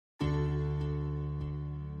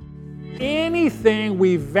anything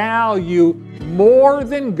we value more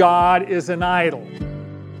than God is an idol.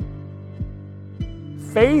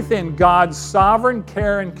 Faith in God's sovereign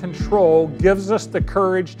care and control gives us the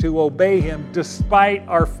courage to obey Him despite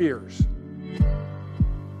our fears.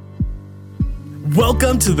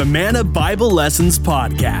 Welcome to the Manna Bible Lessons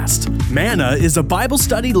Podcast. Manna is a Bible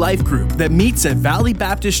study life group that meets at Valley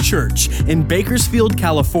Baptist Church in Bakersfield,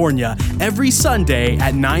 California, every Sunday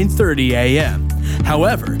at 9:30 a.m.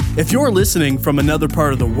 However, if you're listening from another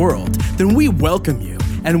part of the world, then we welcome you,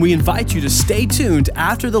 and we invite you to stay tuned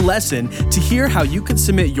after the lesson to hear how you can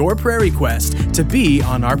submit your prayer request to be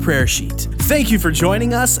on our prayer sheet. Thank you for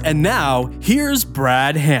joining us, and now, here's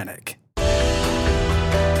Brad Hannock.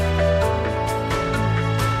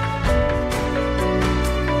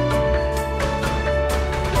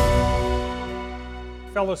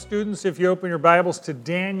 Fellow students, if you open your Bibles to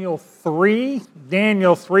Daniel 3,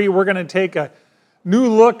 we're going to take a new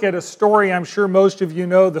look at a story I'm sure most of you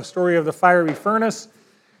know, the story of the fiery furnace.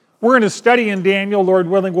 We're going to study in Daniel. Lord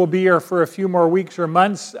willing, we'll be here for a few more weeks or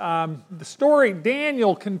months. The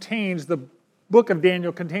book of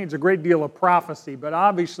Daniel contains a great deal of prophecy, but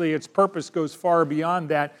obviously its purpose goes far beyond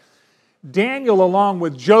that. Daniel, along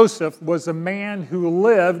with Joseph, was a man who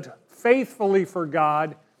lived faithfully for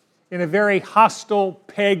God in a very hostile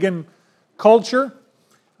pagan culture.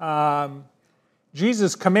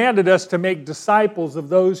 Jesus commanded us to make disciples of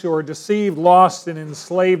those who are deceived, lost, and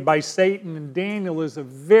enslaved by Satan, and Daniel is a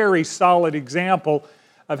very solid example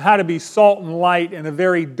of how to be salt and light in a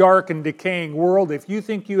very dark and decaying world. If you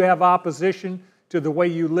think you have opposition to the way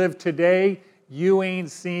you live today, you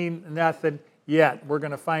ain't seen nothing yet. We're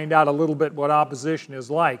going to find out a little bit what opposition is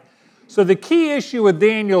like. So the key issue with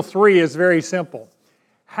Daniel 3 is very simple.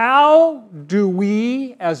 How do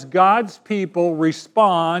we, as God's people,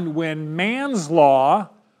 respond when man's law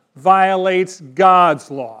violates God's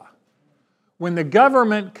law? When the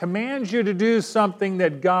government commands you to do something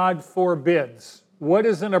that God forbids, what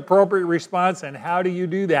is an appropriate response and how do you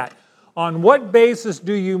do that? On what basis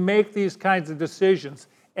do you make these kinds of decisions?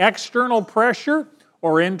 External pressure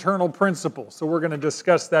or internal principles? So we're going to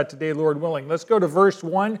discuss that today, Lord willing. Let's go to verse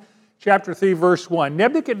 1, chapter 3, verse 1.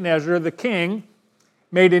 Nebuchadnezzar, the king,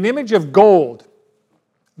 made an image of gold,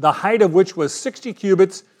 the height of which was 60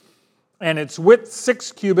 cubits, and its width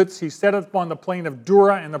 6 cubits. He set it upon the plain of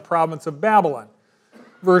Dura in the province of Babylon.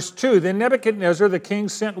 Verse 2, Then Nebuchadnezzar the king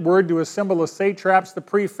sent word to assemble the satraps, the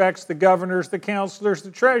prefects, the governors, the counselors,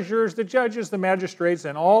 the treasurers, the judges, the magistrates,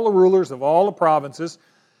 and all the rulers of all the provinces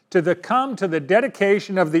to come to the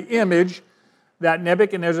dedication of the image that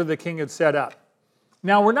Nebuchadnezzar the king had set up.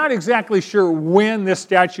 Now, we're not exactly sure when this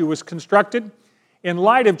statue was constructed. In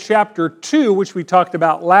light of chapter 2, which we talked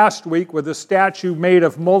about last week, with a statue made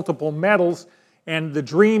of multiple metals and the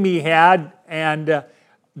dream he had and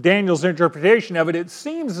Daniel's interpretation of it, it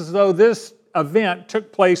seems as though this event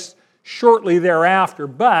took place shortly thereafter,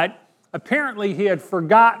 but apparently he had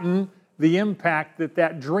forgotten the impact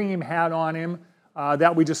that dream had on him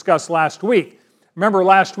that we discussed last week. Remember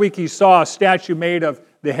last week he saw a statue made of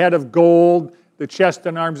the head of gold, the chest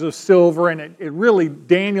and arms of silver, and it really,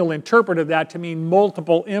 Daniel interpreted that to mean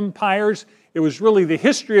multiple empires. It was really the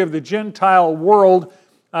history of the Gentile world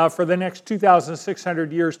for the next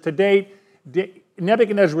 2,600 years to date.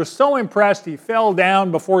 Nebuchadnezzar was so impressed, he fell down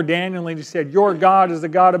before Daniel and he said, "Your God is the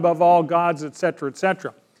God above all gods," etc.,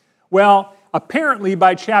 etc. Well, apparently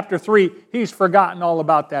by chapter 3, he's forgotten all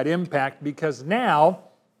about that impact because now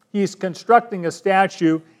he's constructing a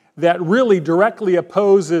statue that really directly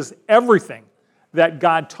opposes everything that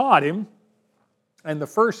God taught him, and the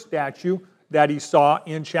first statue that he saw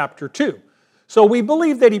in chapter 2. So we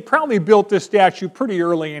believe that he probably built this statue pretty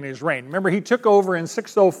early in his reign. Remember, he took over in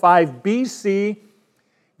 605 BC.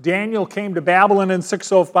 Daniel came to Babylon in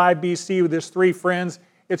 605 BC with his 3 friends.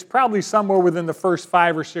 It's probably somewhere within the first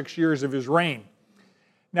 5 or 6 years of his reign.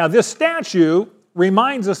 Now, this statue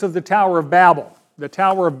reminds us of the Tower of Babel. The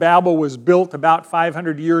Tower of Babel was built about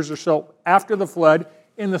 500 years or so after the flood,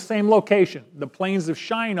 in the same location. The plains of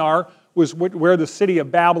Shinar was where the city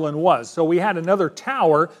of Babylon was. So we had another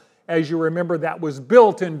tower, as you remember, that was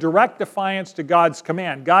built in direct defiance to God's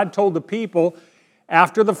command. God told the people,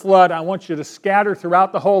 after the flood, I want you to scatter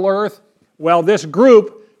throughout the whole earth. Well, this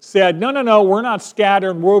group said, no, we're not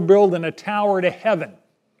scattering, we're building a tower to heaven.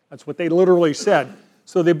 That's what they literally said.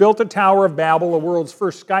 So they built the Tower of Babel, the world's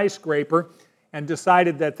first skyscraper, and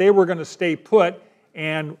decided that they were going to stay put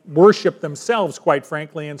and worship themselves, quite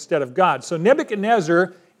frankly, instead of God. So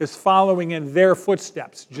Nebuchadnezzar is following in their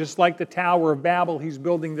footsteps. Just like the Tower of Babel, he's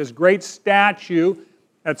building this great statue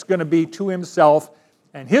that's going to be to himself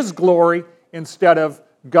and his glory instead of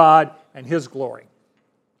God and his glory.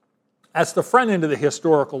 That's the front end of the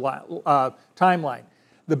historical timeline.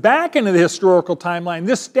 The back end of the historical timeline,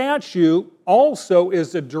 this statue also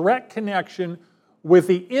is a direct connection with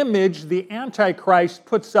the image the Antichrist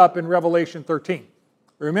puts up in Revelation 13.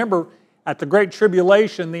 Remember, at the Great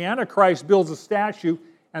Tribulation, the Antichrist builds a statue,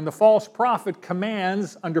 and the false prophet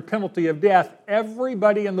commands, under penalty of death,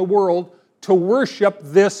 everybody in the world to worship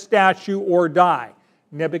this statue or die.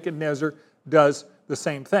 Nebuchadnezzar does the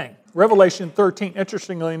same thing. Revelation 13,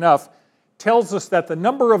 interestingly enough, tells us that the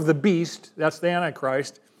number of the beast, that's the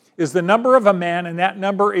Antichrist, is the number of a man, and that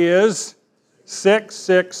number is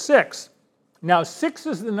 666. Now, 6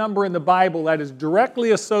 is the number in the Bible that is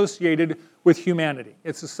directly associated with humanity.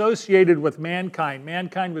 It's associated with mankind.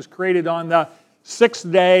 Mankind was created on the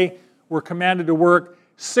 6th day. We're commanded to work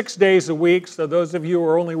 6 days a week. So those of you who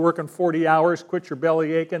are only working 40 hours, quit your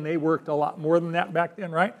belly aching. They worked a lot more than that back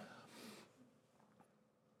then, right?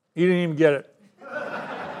 You didn't even get it.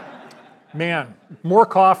 Man, more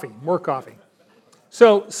coffee.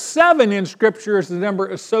 So 7 in Scripture is the number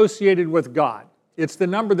associated with God. It's the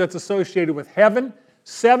number that's associated with heaven.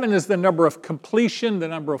 7 is the number of completion, the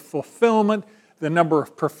number of fulfillment, the number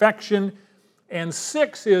of perfection. And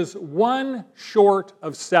 6 is 1 short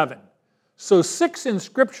of 7. So 6 in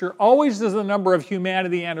Scripture always is the number of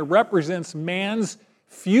humanity, and it represents man's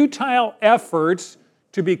futile efforts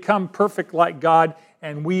to become perfect like God,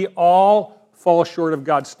 and we all fall short of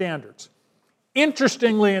God's standards.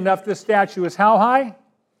 Interestingly enough, this statue is how high?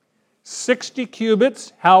 60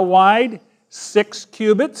 cubits. How wide? 6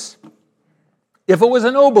 cubits. If it was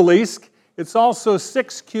an obelisk, it's also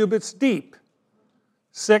 6 cubits deep.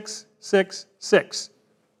 6, 6, 6.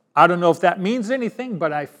 I don't know if that means anything,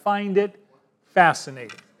 but I find it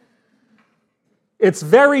fascinating. Its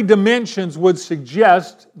very dimensions would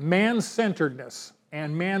suggest man-centeredness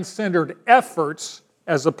and man-centered efforts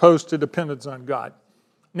as opposed to dependence on God.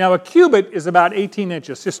 Now, a cubit is about 18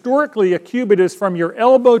 inches. Historically, a cubit is from your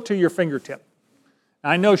elbow to your fingertip.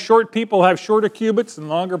 I know short people have shorter cubits and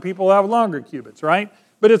longer people have longer cubits, right?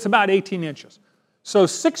 But it's about 18 inches. So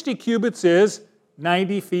 60 cubits is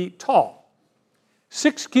 90 feet tall.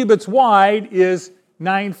 6 cubits wide is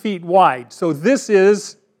 9 feet wide. So this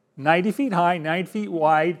is 90 feet high, 9 feet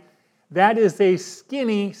wide. That is a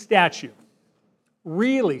skinny statue.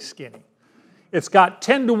 Really skinny. It's got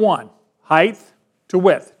 10 to 1 height to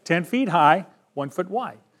width. 10 feet high, 1 foot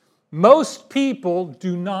wide. Most people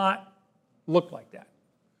do not look like that.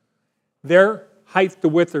 Their height to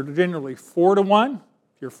width are generally 4 to 1.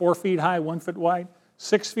 If you're 4 feet high, 1 foot wide.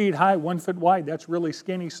 6 feet high, 1 foot wide. That's really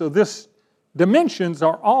skinny. So this dimensions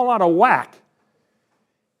are all out of whack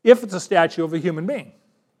if it's a statue of a human being.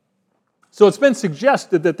 So it's been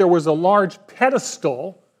suggested that there was a large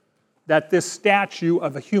pedestal that this statue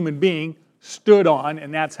of a human being stood on,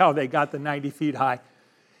 and that's how they got the 90 feet high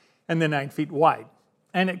and the 9 feet wide.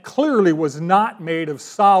 And it clearly was not made of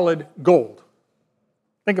solid gold.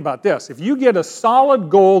 Think about this. If you get a solid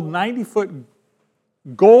gold, 90-foot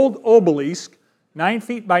gold obelisk, 9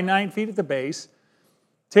 feet by 9 feet at the base,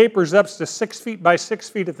 tapers up to 6 feet by 6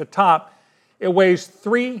 feet at the top, it weighs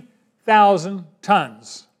 3,000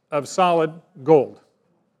 tons of solid gold.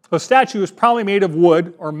 The statue is probably made of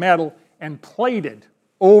wood or metal and plated,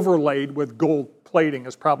 overlaid with gold plating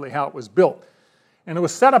is probably how it was built. And it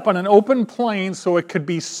was set up on an open plain so it could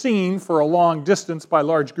be seen for a long distance by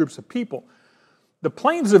large groups of people. The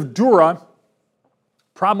plains of Dura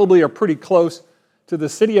probably are pretty close to the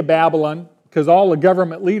city of Babylon because all the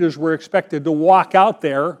government leaders were expected to walk out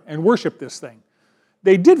there and worship this thing.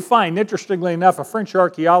 They did find, interestingly enough, a French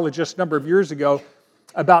archaeologist a number of years ago,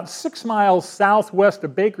 about 6 miles southwest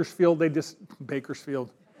of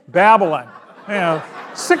Babylon.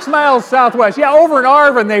 6 miles southwest. Yeah, over in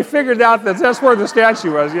Arvin, they figured out that that's where the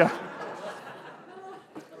statue was, yeah.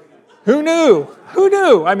 Who knew? Who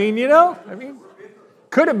knew?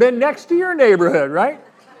 Could have been next to your neighborhood, right?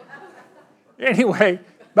 Anyway,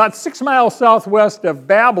 about 6 miles southwest of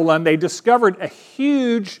Babylon, they discovered a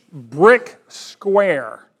huge brick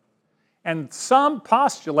square. And some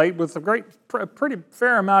postulate with a pretty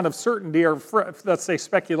fair amount of certainty, or let's say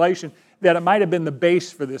speculation, that it might have been the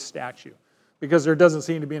base for this statue, because there doesn't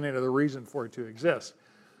seem to be any other reason for it to exist.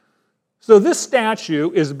 So this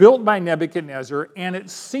statue is built by Nebuchadnezzar, and it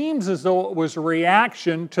seems as though it was a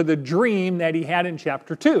reaction to the dream that he had in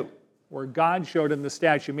chapter 2, where God showed him the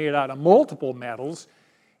statue made out of multiple metals.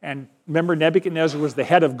 And remember, Nebuchadnezzar was the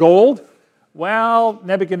head of gold? Well,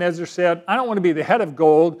 Nebuchadnezzar said, I don't want to be the head of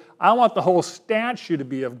gold. I want the whole statue to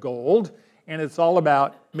be of gold, and it's all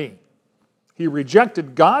about me. He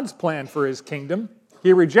rejected God's plan for his kingdom.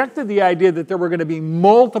 He rejected the idea that there were going to be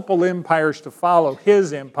multiple empires to follow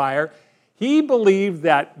his empire. He believed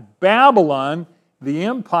that Babylon, the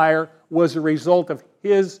empire, was a result of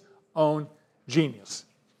his own genius.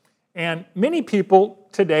 And many people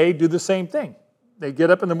today do the same thing. They get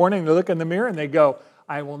up in the morning, they look in the mirror, and they go,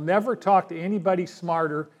 I will never talk to anybody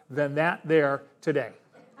smarter than that there today.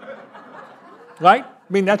 Right?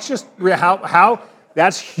 I mean, that's just how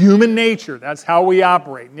that's human nature. That's how we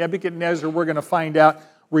operate. Nebuchadnezzar, we're going to find out,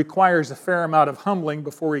 requires a fair amount of humbling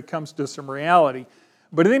before he comes to some reality.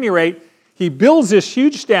 But at any rate, he builds this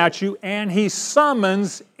huge statue and he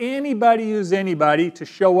summons anybody who's anybody to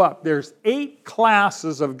show up. There's 8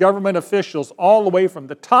 classes of government officials all the way from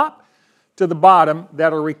the top to the bottom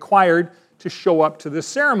that are required to show up to this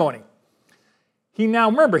ceremony.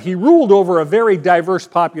 Remember, he ruled over a very diverse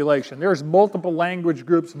population. There's multiple language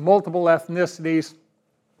groups, multiple ethnicities,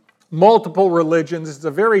 multiple religions. It's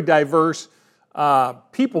a very diverse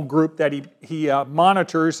people group that he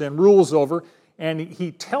monitors and rules over. And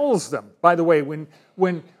he tells them, by the way, when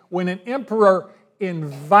an emperor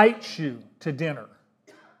invites you to dinner,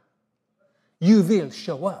 you will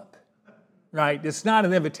show up, right? It's not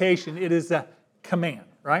an invitation, it is a command,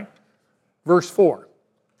 right? Verse 4,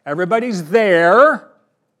 everybody's there,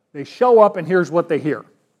 they show up, and here's what they hear.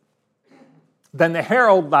 Then the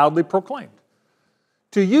herald loudly proclaimed,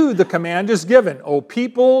 to you the command is given, O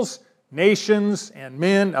peoples, nations, and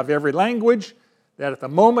men of every language, that at the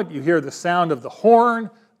moment you hear the sound of the horn,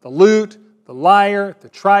 the lute, the lyre, the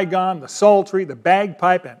trigon, the psaltery, the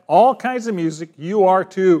bagpipe, and all kinds of music, you are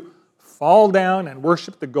to fall down and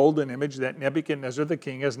worship the golden image that Nebuchadnezzar the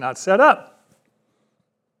king has not set up.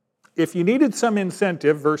 If you needed some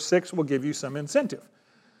incentive, verse 6 will give you some incentive.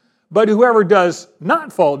 But whoever does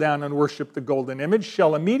not fall down and worship the golden image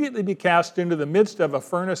shall immediately be cast into the midst of a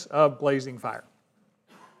furnace of blazing fire.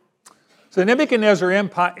 So Nebuchadnezzar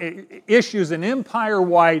issues an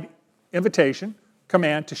empire-wide invitation,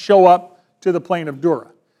 command, to show up to the plain of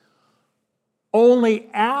Dura. Only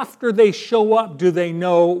after they show up do they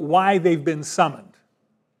know why they've been summoned.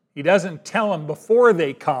 He doesn't tell them before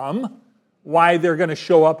they come why they're going to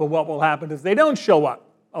show up and what will happen if they don't show up.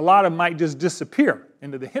 A lot of them might just disappear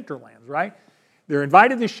into the hinterlands, right? They're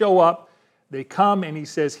invited to show up, they come, and he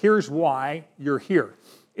says, here's why you're here.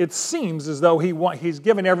 It seems as though he's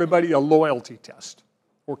given everybody a loyalty test,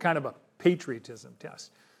 or kind of a patriotism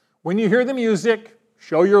test. When you hear the music,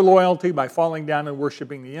 show your loyalty by falling down and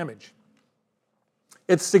worshiping the image.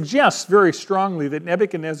 It suggests very strongly that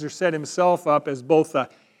Nebuchadnezzar set himself up as both the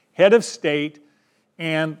head of state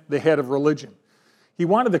and the head of religion. He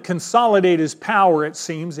wanted to consolidate his power, it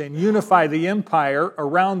seems, and unify the empire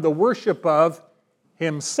around the worship of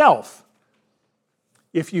himself.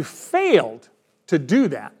 If you failed to do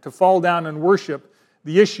that, to fall down and worship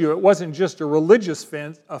the issue, it wasn't just a religious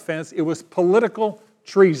offense, it was political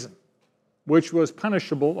treason, which was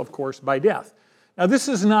punishable, of course, by death. Now, this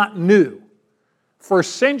is not new. For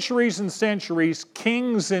centuries and centuries,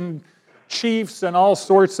 kings and chiefs and all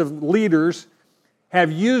sorts of leaders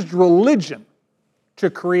have used religion to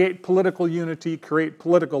create political unity, create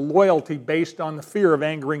political loyalty based on the fear of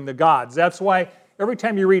angering the gods. That's why every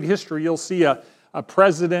time you read history, you'll see a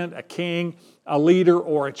president, a king, a leader,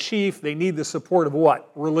 or a chief. They need the support of what?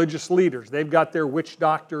 Religious leaders. They've got their witch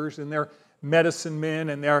doctors and their medicine men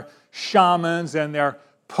and their shamans and their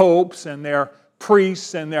popes and their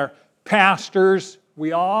priests and their pastors.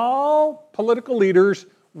 Political leaders,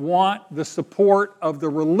 want the support of the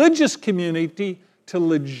religious community to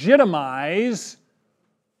legitimize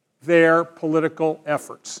their political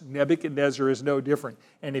efforts. Nebuchadnezzar is no different.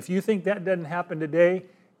 And if you think that doesn't happen today,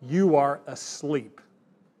 you are asleep.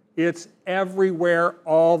 It's everywhere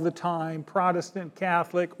all the time. Protestant,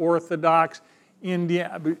 Catholic, Orthodox,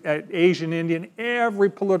 Asian Indian, every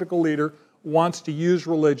political leader wants to use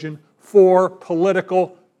religion for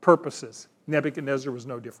political purposes. Nebuchadnezzar was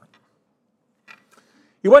no different.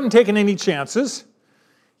 He wasn't taking any chances.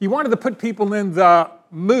 He wanted to put people in the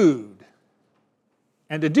mood.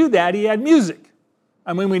 And to do that, he had music.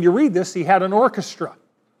 I mean, when you read this, he had an orchestra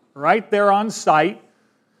right there on site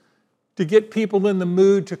to get people in the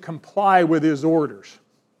mood to comply with his orders.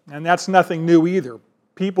 And that's nothing new either.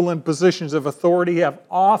 People in positions of authority have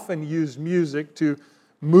often used music to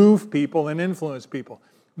move people and influence people.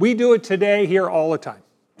 We do it today here all the time.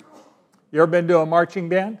 You ever been to a marching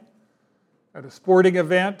band? At a sporting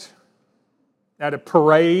event? At a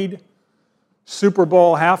parade? Super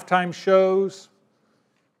Bowl halftime shows?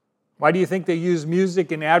 Why do you think they use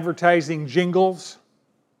music in advertising jingles?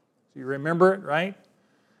 You remember it, right?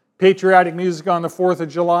 Patriotic music on the 4th of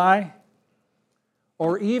July?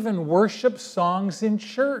 Or even worship songs in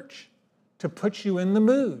church to put you in the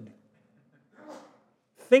mood.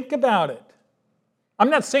 Think about it. I'm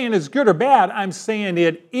not saying it's good or bad. I'm saying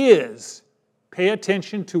it is. Pay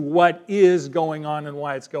attention to what is going on and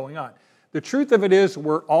why it's going on. The truth of it is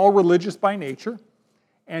we're all religious by nature,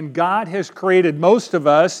 and God has created most of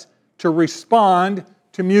us to respond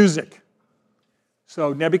to music.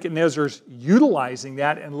 So Nebuchadnezzar's utilizing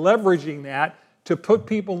that and leveraging that to put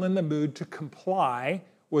people in the mood to comply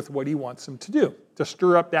with what he wants them to do, to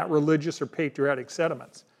stir up that religious or patriotic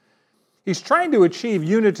sentiments. He's trying to achieve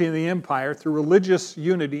unity in the empire through religious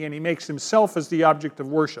unity, and he makes himself as the object of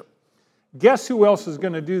worship. Guess who else is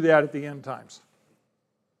going to do that at the end times?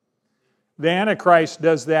 The Antichrist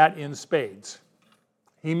does that in spades.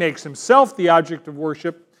 He makes himself the object of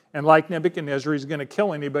worship, and like Nebuchadnezzar, he's going to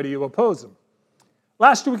kill anybody who opposes him.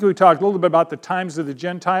 Last week we talked a little bit about the times of the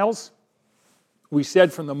Gentiles. We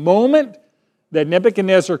said from the moment that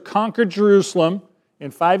Nebuchadnezzar conquered Jerusalem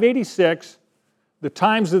in 586, the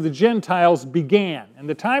times of the Gentiles began. And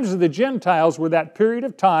the times of the Gentiles were that period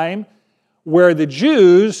of time where the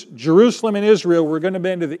Jews, Jerusalem and Israel, were going to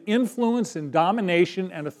be under the influence and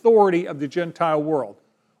domination and authority of the Gentile world.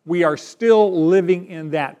 We are still living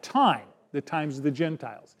in that time, the times of the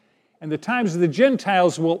Gentiles. And the times of the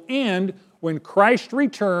Gentiles will end when Christ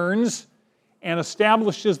returns and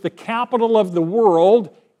establishes the capital of the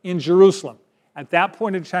world in Jerusalem. At that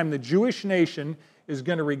point in time, the Jewish nation is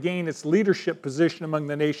going to regain its leadership position among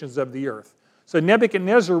the nations of the earth. So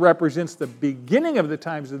Nebuchadnezzar represents the beginning of the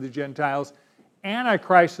times of the Gentiles.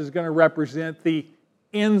 Antichrist is going to represent the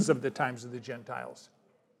ends of the times of the Gentiles.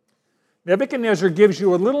 Nebuchadnezzar gives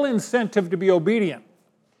you a little incentive to be obedient.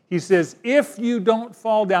 He says, if you don't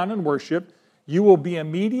fall down and worship, you will be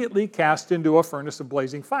immediately cast into a furnace of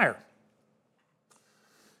blazing fire.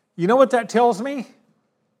 You know what that tells me?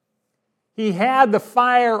 He had the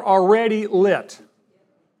fire already lit.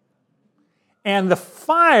 And the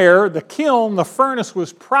fire, the kiln, the furnace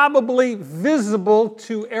was probably visible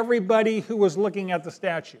to everybody who was looking at the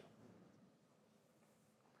statue.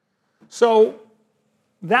 So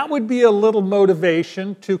that would be a little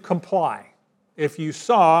motivation to comply if you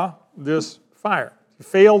saw this fire. If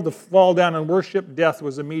you failed to fall down and worship, death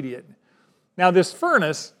was immediate. Now this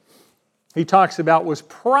furnace, he talks about, was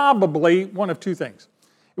probably one of two things.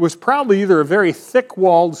 It was probably either a very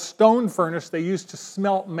thick-walled stone furnace they used to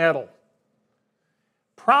smelt metal.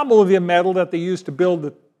 Probably the metal that they used to build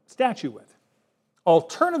the statue with.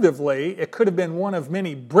 Alternatively, it could have been one of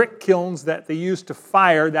many brick kilns that they used to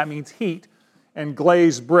fire, that means heat, and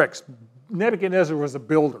glaze bricks. Nebuchadnezzar was a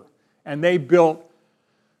builder, and they built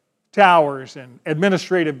towers and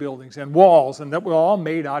administrative buildings and walls, and that were all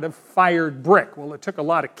made out of fired brick. Well, it took a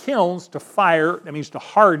lot of kilns to fire, that means to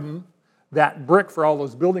harden that brick for all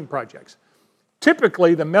those building projects.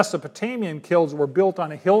 Typically, the Mesopotamian kilns were built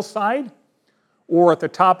on a hillside or at the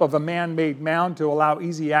top of a man-made mound to allow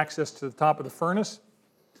easy access to the top of the furnace.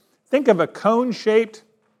 Think of a cone-shaped,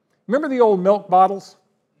 remember the old milk bottles?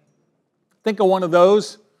 Think of one of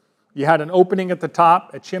those. You had an opening at the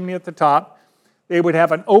top, a chimney at the top. They would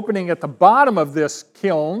have an opening at the bottom of this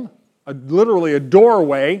kiln, literally a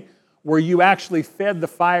doorway, where you actually fed the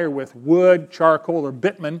fire with wood, charcoal, or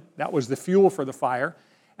bitumen. That was the fuel for the fire.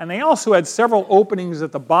 And they also had several openings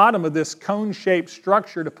at the bottom of this cone-shaped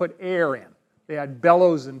structure to put air in. They had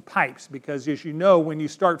bellows and pipes because, as you know, when you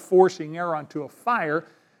start forcing air onto a fire,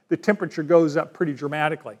 the temperature goes up pretty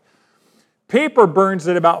dramatically. Paper burns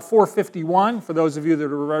at about 451. For those of you that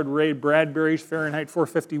have read Ray Bradbury's Fahrenheit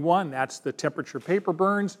 451, that's the temperature paper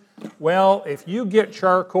burns. Well, if you get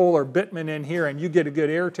charcoal or bitumen in here and you get a good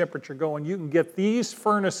air temperature going, you can get these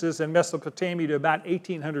furnaces in Mesopotamia to about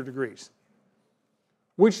 1800 degrees,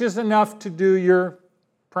 which is enough to do your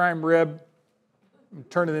prime rib and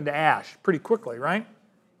turn it into ash pretty quickly, right?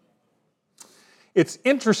 It's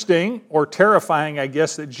interesting, or terrifying, I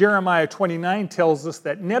guess, that Jeremiah 29 tells us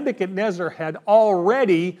that Nebuchadnezzar had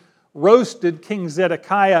already roasted King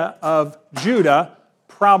Zedekiah of Judah,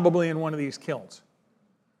 probably in one of these kilns.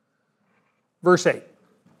 Verse 8.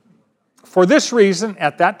 For this reason,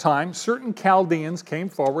 at that time, certain Chaldeans came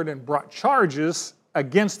forward and brought charges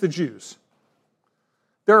against the Jews.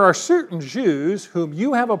 There are certain Jews whom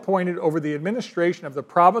you have appointed over the administration of the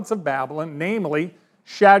province of Babylon, namely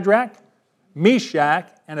Shadrach, Meshach,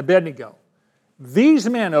 and Abednego. These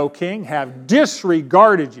men, O king, have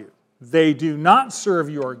disregarded you. They do not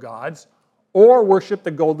serve your gods or worship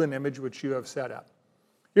the golden image which you have set up.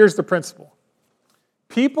 Here's the principle.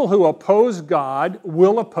 People who oppose God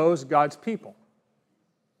will oppose God's people.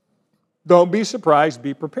 Don't be surprised,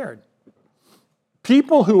 be prepared.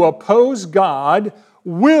 People who oppose God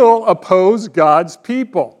will oppose God's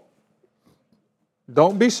people.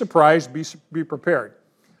 Don't be surprised, be prepared.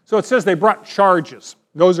 So it says they brought charges.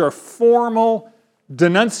 Those are formal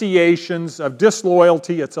denunciations of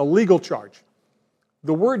disloyalty. It's a legal charge.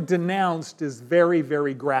 The word denounced is very,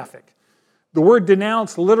 very graphic. The word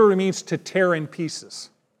denounce literally means to tear in pieces.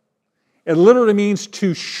 It literally means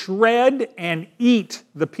to shred and eat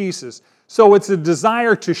the pieces. So it's a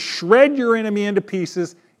desire to shred your enemy into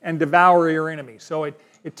pieces and devour your enemy. So it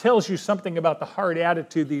tells you something about the hard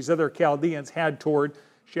attitude these other Chaldeans had toward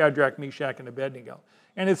Shadrach, Meshach, and Abednego.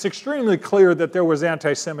 And it's extremely clear that there was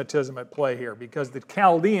anti-Semitism at play here, because the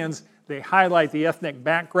Chaldeans, they highlight the ethnic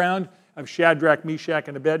background of Shadrach, Meshach,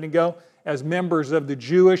 and Abednego as members of the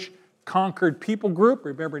Jewish conquered people group.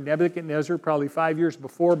 Remember Nebuchadnezzar, probably 5 years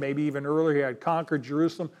before, maybe even earlier, he had conquered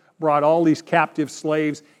Jerusalem, brought all these captive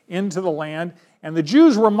slaves into the land. And the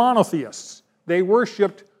Jews were monotheists. They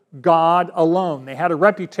worshiped God alone. They had a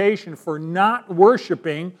reputation for not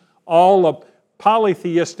worshiping all the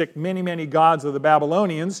polytheistic, many, many gods of the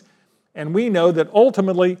Babylonians. And we know that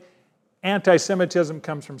ultimately anti-Semitism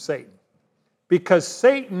comes from Satan, because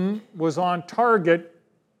Satan was on target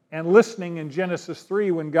and listening in Genesis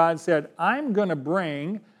 3 when God said, I'm going to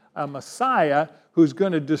bring a Messiah who's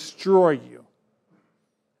going to destroy you.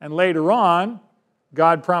 And later on,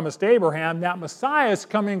 God promised Abraham that Messiah is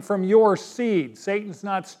coming from your seed. Satan's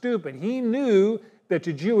not stupid. He knew that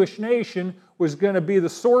the Jewish nation was going to be the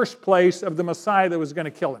source place of the Messiah that was going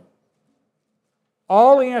to kill him.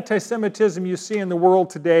 All the anti-Semitism you see in the world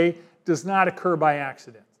today does not occur by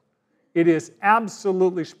accident. It is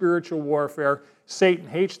absolutely spiritual warfare. Satan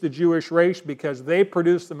hates the Jewish race because they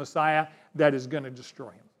produce the Messiah that is going to destroy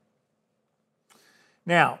him.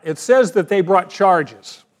 Now, it says that they brought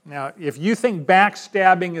charges. Now, if you think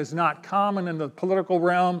backstabbing is not common in the political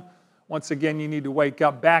realm, once again, you need to wake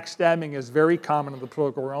up. Backstabbing is very common in the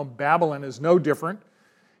political realm. Babylon is no different.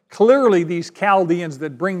 Clearly, these Chaldeans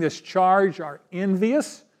that bring this charge are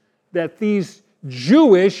envious that these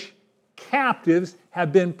Jewish captives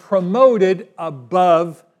have been promoted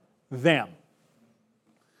above them.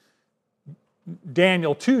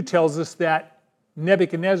 Daniel 2 tells us that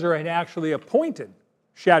Nebuchadnezzar had actually appointed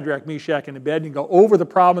Shadrach, Meshach, and Abednego over the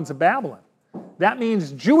province of Babylon. That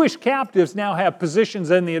means Jewish captives now have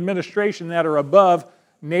positions in the administration that are above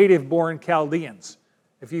native-born Chaldeans.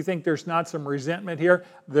 If you think there's not some resentment here,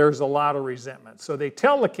 there's a lot of resentment. So they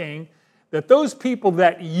tell the king that those people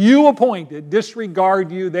that you appointed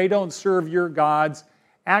disregard you, they don't serve your gods.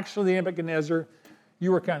 Actually, Nebuchadnezzar,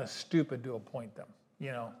 you were kind of stupid to appoint them.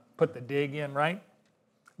 You know, put the dig in, right?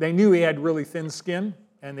 They knew he had really thin skin,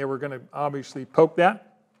 and they were going to obviously poke that.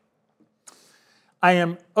 I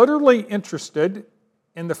am utterly interested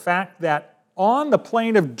in the fact that on the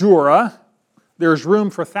plain of Dura, there's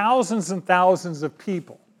room for thousands and thousands of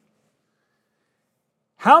people.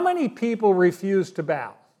 How many people refused to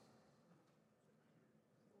bow?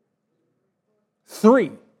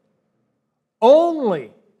 3.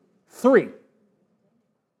 Only 3.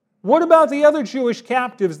 What about the other Jewish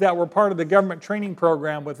captives that were part of the government training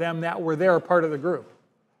program with them that were there part of the group?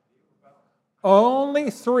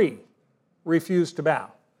 Only 3 refused to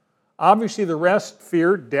bow. Obviously, the rest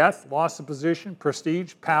feared death, loss of position,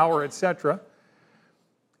 prestige, power, etc.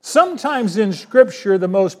 Sometimes in Scripture, the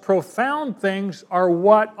most profound things are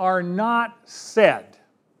what are not said.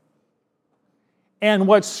 And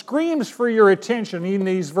what screams for your attention in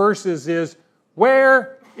these verses is,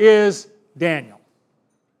 where is Daniel?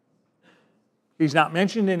 He's not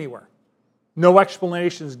mentioned anywhere. No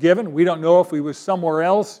explanation is given. We don't know if he was somewhere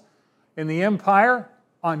else in the empire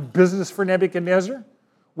on business for Nebuchadnezzar.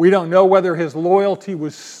 We don't know whether his loyalty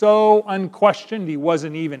was so unquestioned he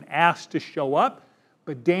wasn't even asked to show up.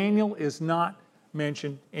 But Daniel is not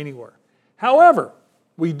mentioned anywhere. However,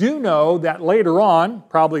 we do know that later on,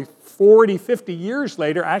 probably 40, 50 years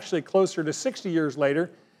later, actually closer to 60 years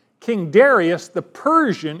later, King Darius, the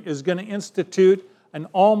Persian, is going to institute an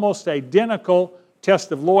almost identical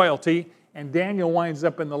test of loyalty, and Daniel winds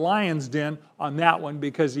up in the lion's den on that one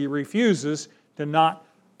because he refuses to not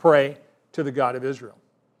pray to the God of Israel.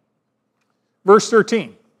 Verse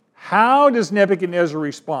 13, how does Nebuchadnezzar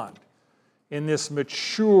respond? In this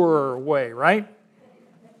mature way, right?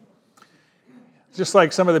 Just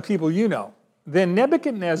like some of the people you know. Then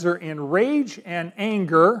Nebuchadnezzar, in rage and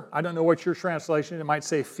anger, I don't know what your translation, it might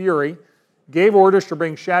say fury, gave orders to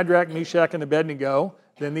bring Shadrach, Meshach, and Abednego.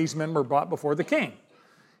 Then these men were brought before the king.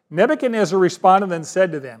 Nebuchadnezzar responded and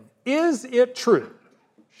said to them, is it true,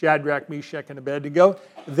 Shadrach, Meshach, and Abednego,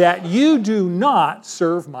 that you do not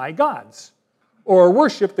serve my gods or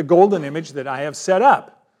worship the golden image that I have set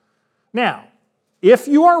up? Now, if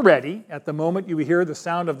you are ready, at the moment you hear the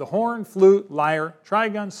sound of the horn, flute, lyre,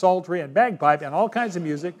 trigon, psaltery, and bagpipe, and all kinds of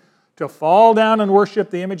music, to fall down and worship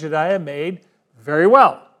the image that I have made, very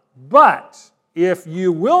well. But if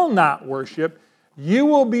you will not worship, you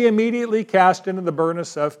will be immediately cast into the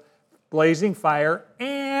furnace of blazing fire.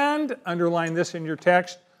 And, underline this in your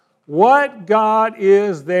text, what God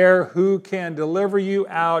is there who can deliver you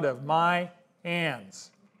out of my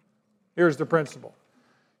hands? Here's the principle.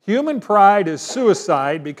 Human pride is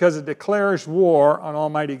suicide because it declares war on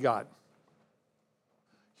Almighty God.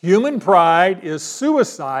 Human pride is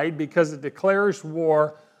suicide because it declares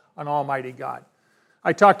war on Almighty God.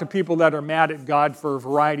 I talk to people that are mad at God for a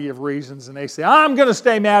variety of reasons, and they say, I'm going to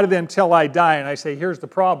stay mad at him until I die. And I say, here's the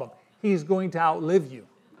problem. He's going to outlive you.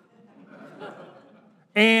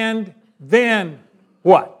 And then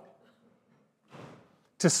what?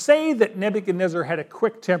 To say that Nebuchadnezzar had a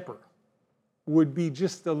quick temper would be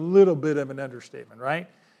just a little bit of an understatement, right?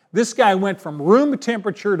 This guy went from room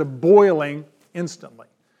temperature to boiling instantly.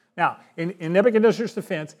 Now, in Nebuchadnezzar's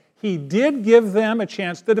defense, he did give them a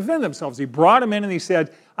chance to defend themselves. He brought them in and he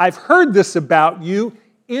said, I've heard this about you.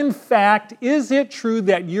 In fact, is it true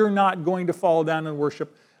that you're not going to fall down and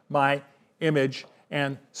worship my image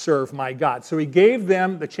and serve my God? So he gave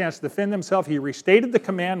them the chance to defend themselves. He restated the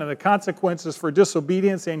command and the consequences for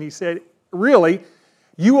disobedience, and he said, really,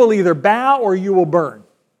 you will either bow or you will burn.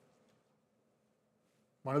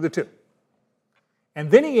 One of the two.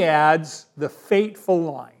 And then he adds the fateful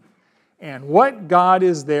line. And what God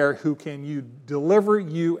is there who can deliver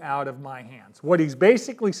you out of my hands? What he's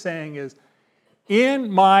basically saying is,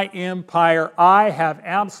 in my empire, I have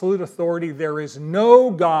absolute authority. There is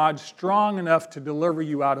no God strong enough to deliver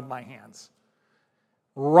you out of my hands.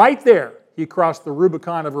 Right there, he crossed the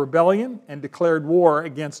Rubicon of rebellion and declared war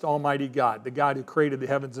against Almighty God, the God who created the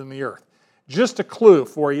heavens and the earth. Just a clue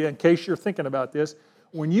for you, in case you're thinking about this.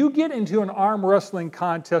 When you get into an arm wrestling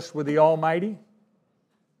contest with the Almighty,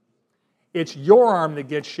 it's your arm that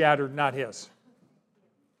gets shattered, not his.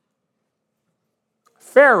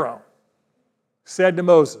 Pharaoh said to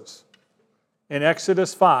Moses in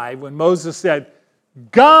Exodus 5, when Moses said,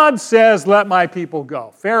 God says, let my people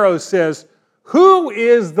go. Pharaoh says, who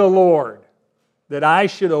is the Lord that I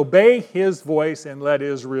should obey his voice and let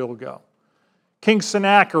Israel go? King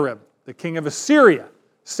Sennacherib, the king of Assyria,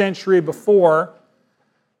 century before,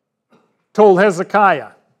 told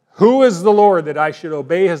Hezekiah, who is the Lord that I should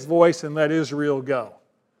obey his voice and let Israel go?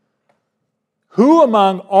 Who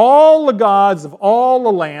among all the gods of all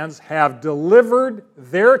the lands have delivered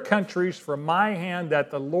their countries from my hand,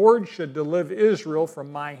 that the Lord should deliver Israel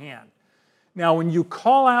from my hand? Now, when you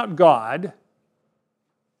call out God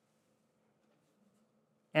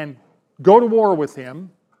and go to war with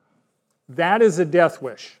him, that is a death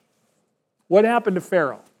wish. What happened to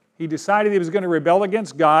Pharaoh? He decided he was going to rebel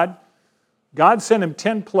against God. God sent him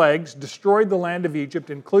 10 plagues, destroyed the land of Egypt,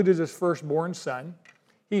 included his firstborn son.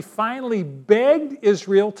 He finally begged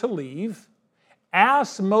Israel to leave,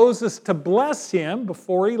 asked Moses to bless him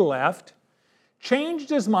before he left, changed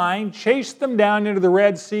his mind, chased them down into the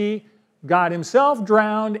Red Sea, God himself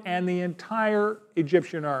drowned, and the entire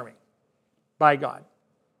Egyptian army by God.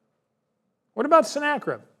 What about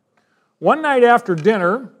Sennacherib? One night after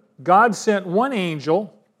dinner, God sent one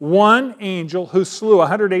angel who slew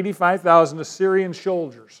 185,000 Assyrian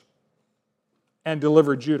soldiers and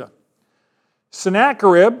delivered Judah.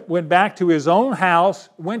 Sennacherib went back to his own house,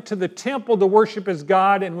 went to the temple to worship his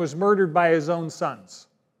God, and was murdered by his own sons.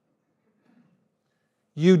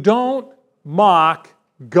 You don't mock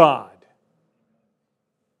God,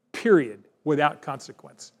 period, without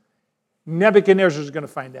consequence. Nebuchadnezzar is going to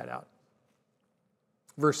find that out.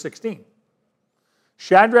 Verse 16.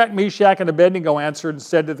 Shadrach, Meshach, and Abednego answered and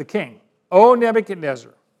said to the king, O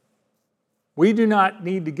Nebuchadnezzar, we do not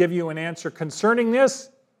need to give you an answer concerning this.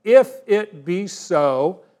 If it be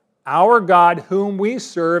so, our God whom we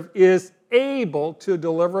serve is able to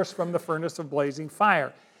deliver us from the furnace of blazing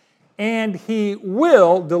fire, and he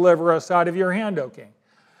will deliver us out of your hand, O king.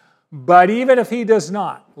 But even if he does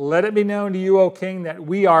not, let it be known to you, O king, that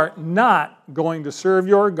we are not going to serve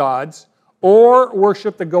your gods or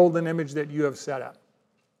worship the golden image that you have set up.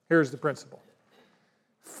 Here's the principle.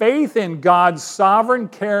 Faith in God's sovereign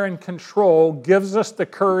care and control gives us the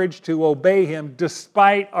courage to obey him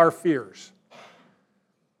despite our fears.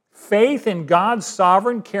 Faith in God's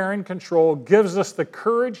sovereign care and control gives us the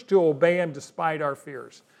courage to obey him despite our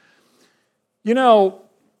fears. You know,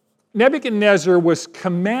 Nebuchadnezzar was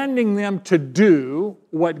commanding them to do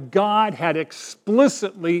what God had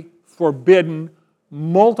explicitly forbidden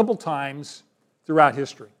multiple times throughout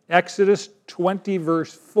history. Exodus 20,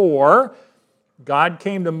 verse 4, God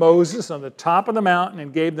came to Moses on the top of the mountain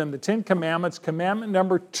and gave them the 10 Commandments. Commandment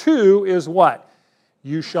number 2 is what?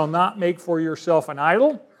 You shall not make for yourself an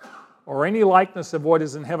idol, or any likeness of what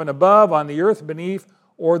is in heaven above, on the earth beneath,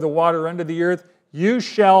 or the water under the earth. You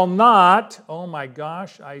shall not, oh my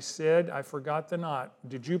gosh, I forgot the not.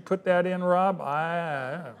 Did you put that in, Rob?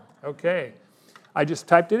 Okay. I just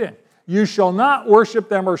typed it in. You shall not worship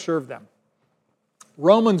them or serve them.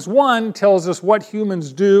 Romans 1 tells us what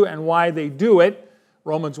humans do and why they do it.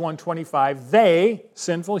 Romans 1:25, they,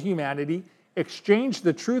 sinful humanity, exchanged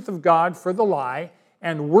the truth of God for the lie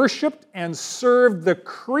and worshiped and served the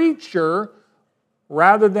creature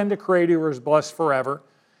rather than the Creator who is blessed forever.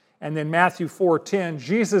 And then Matthew 4:10,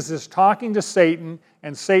 Jesus is talking to Satan,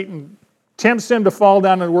 and Satan tempts him to fall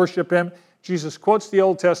down and worship him. Jesus quotes the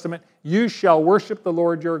Old Testament, you shall worship the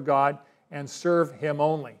Lord your God and serve him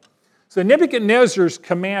only. So Nebuchadnezzar's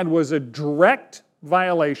command was a direct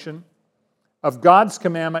violation of God's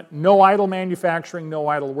commandment, no idol manufacturing, no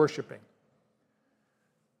idol worshiping.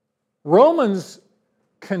 Romans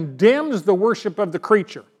condemns the worship of the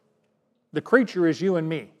creature. The creature is you and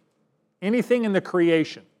me. Anything in the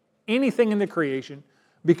creation,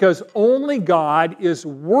 because only God is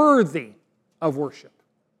worthy of worship.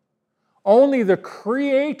 Only the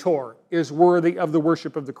Creator is worthy of the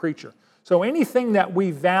worship of the creature. So anything that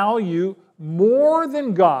we value more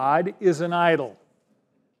than God is an idol.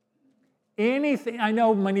 Anything, I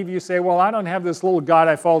know many of you say, well, I don't have this little God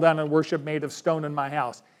I fall down and worship made of stone in my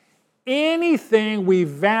house. Anything we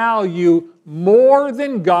value more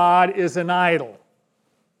than God is an idol.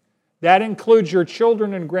 That includes your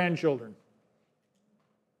children and grandchildren.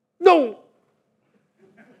 No!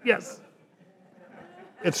 Yes.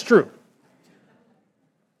 It's true.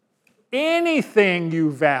 Anything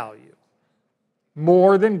you value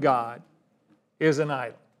more than God is an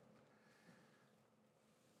idol.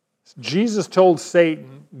 Jesus told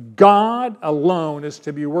Satan, God alone is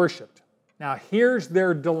to be worshiped. Now here's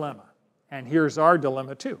their dilemma, and here's our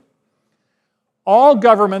dilemma too. All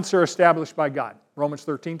governments are established by God. Romans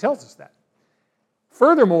 13 tells us that.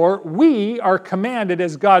 Furthermore, we are commanded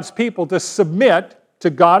as God's people to submit to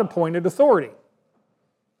God-appointed authority.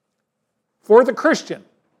 For the Christian,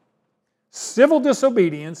 civil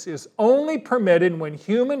disobedience is only permitted when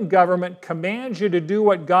human government commands you to do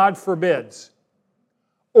what God forbids,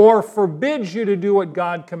 or forbids you to do what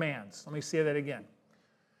God commands. Let me say that again.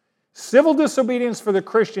 Civil disobedience for the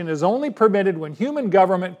Christian is only permitted when human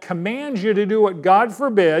government commands you to do what God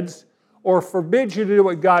forbids, or forbids you to do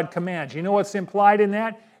what God commands. You know what's implied in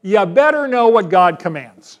that? You better know what God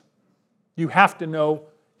commands. You have to know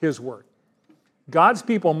His Word. God's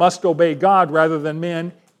people must obey God rather than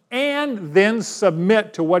men, and then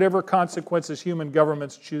submit to whatever consequences human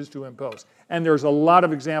governments choose to impose. And there's a lot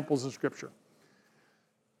of examples in Scripture.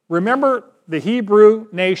 Remember, the Hebrew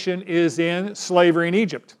nation is in slavery in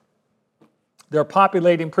Egypt. They're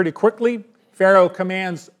populating pretty quickly. Pharaoh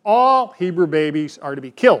commands all Hebrew babies are to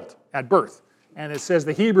be killed at birth. And it says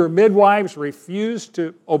the Hebrew midwives refused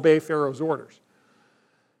to obey Pharaoh's orders.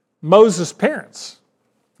 Moses' parents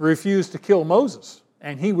refused to kill Moses,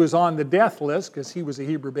 and he was on the death list because he was a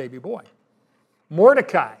Hebrew baby boy.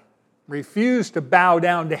 Mordecai refused to bow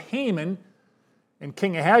down to Haman and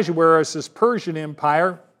King Ahasuerus' Persian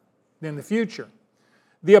Empire in the future.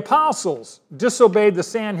 The apostles disobeyed the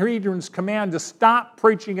Sanhedrin's command to stop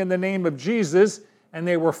preaching in the name of Jesus, and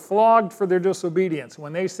they were flogged for their disobedience.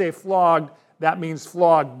 When they say flogged, that means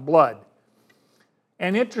flogged blood.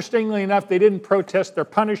 And interestingly enough, they didn't protest their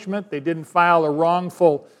punishment. They didn't file a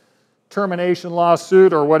wrongful termination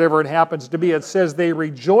lawsuit or whatever it happens to be. It says they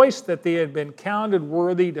rejoiced that they had been counted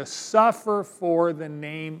worthy to suffer for the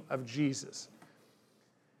name of Jesus.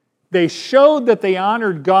 They showed that they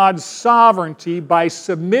honored God's sovereignty by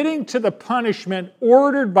submitting to the punishment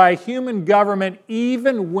ordered by human government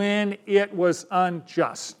even when it was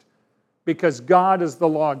unjust, because God is the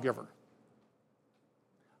lawgiver.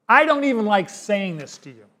 I don't even like saying this to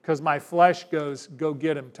you because my flesh goes, go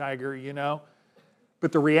get him, tiger, you know.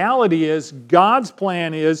 But the reality is, God's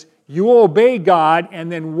plan is you obey God, and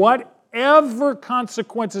then whatever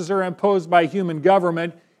consequences are imposed by human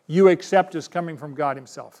government, you accept as coming from God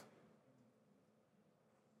Himself.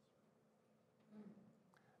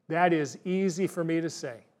 That is easy for me to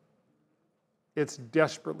say. It's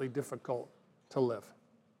desperately difficult to live.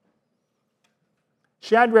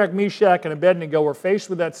 Shadrach, Meshach, and Abednego were faced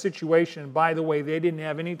with that situation, and by the way, they didn't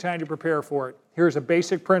have any time to prepare for it. Here's a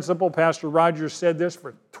basic principle. Pastor Rogers said this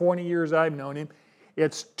for 20 years I've known him.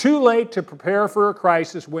 It's too late to prepare for a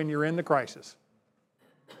crisis when you're in the crisis.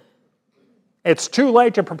 It's too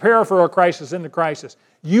late to prepare for a crisis in the crisis.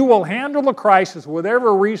 You will handle the crisis with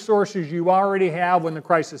whatever resources you already have when the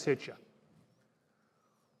crisis hits you.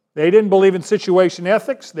 They didn't believe in situation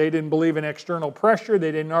ethics. They didn't believe in external pressure.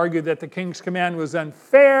 They didn't argue that the king's command was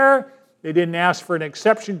unfair. They didn't ask for an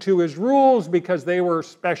exception to his rules because they were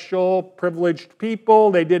special, privileged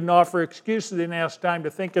people. They didn't offer excuses. They didn't ask time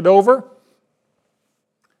to think it over.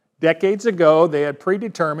 Decades ago, they had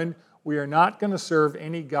predetermined, we are not going to serve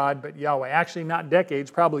any God but Yahweh. Actually, not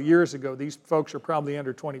decades, probably years ago. These folks are probably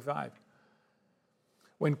under 25.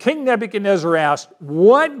 When King Nebuchadnezzar asked,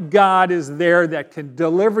 what God is there that can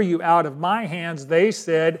deliver you out of my hands? They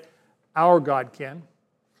said, our God can.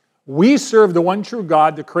 We serve the one true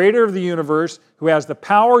God, the creator of the universe, who has the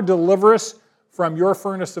power to deliver us from your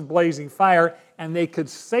furnace of blazing fire. And they could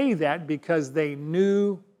say that because they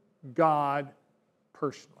knew God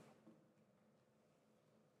personally.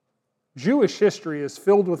 Jewish history is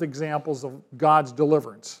filled with examples of God's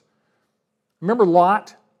deliverance. Remember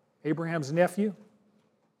Lot, Abraham's nephew?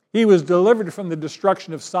 He was delivered from the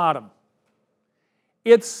destruction of Sodom.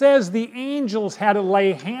 It says the angels had to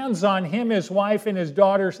lay hands on him, his wife, and his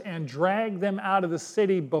daughters and drag them out of the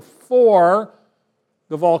city before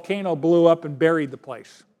the volcano blew up and buried the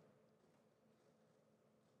place.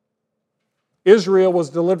 Israel was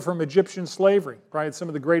delivered from Egyptian slavery, probably some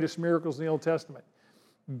of the greatest miracles in the Old Testament.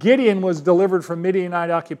 Gideon was delivered from Midianite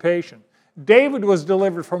occupation. David was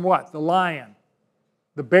delivered from what? The lion,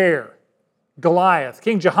 the bear, Goliath.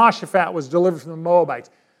 King Jehoshaphat was delivered from the Moabites.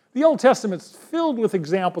 The Old Testament is filled with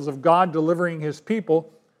examples of God delivering his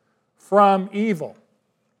people from evil.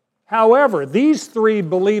 However, these three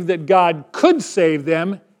believed that God could save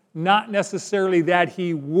them, not necessarily that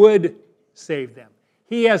he would save them.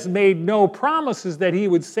 He has made no promises that he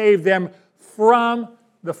would save them from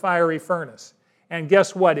the fiery furnace. And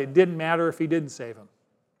guess what? It didn't matter if he didn't save them.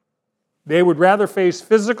 They would rather face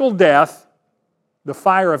physical death, the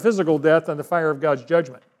fire of physical death, than the fire of God's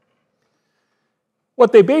judgment.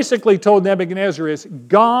 What they basically told Nebuchadnezzar is,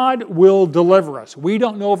 God will deliver us. We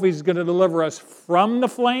don't know if he's going to deliver us from the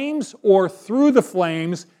flames or through the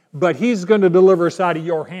flames, but he's going to deliver us out of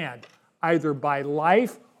your hand, either by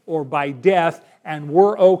life or by death, and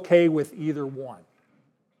we're okay with either one.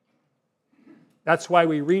 That's why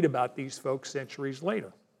we read about these folks centuries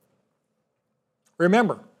later.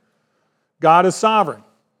 Remember, God is sovereign.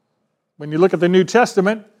 When you look at the New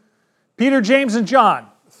Testament, Peter, James, and John,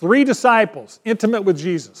 three disciples, intimate with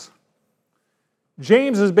Jesus.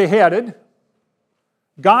 James is beheaded.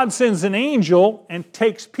 God sends an angel and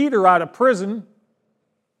takes Peter out of prison,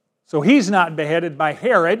 so he's not beheaded by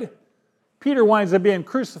Herod. Peter winds up being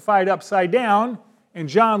crucified upside down, and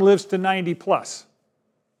John lives to 90 plus.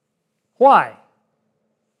 Why?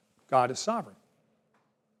 God is sovereign.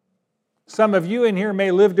 Some of you in here may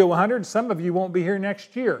live to 100. Some of you won't be here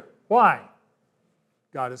next year. Why?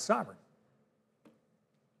 God is sovereign.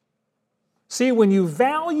 See, when you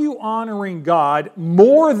value honoring God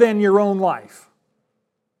more than your own life,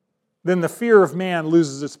 then the fear of man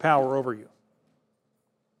loses its power over you.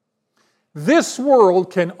 This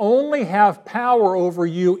world can only have power over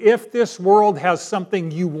you if this world has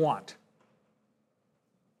something you want.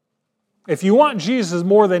 If you want Jesus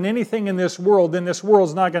more than anything in this world, then this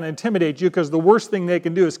world's not going to intimidate you, because the worst thing they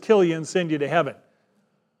can do is kill you and send you to heaven.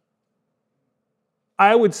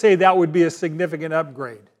 I would say that would be a significant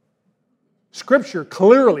upgrade. Scripture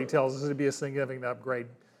clearly tells us it would be a significant upgrade.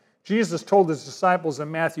 Jesus told his disciples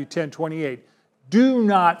in Matthew 10:28, do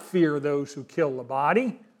not fear those who kill the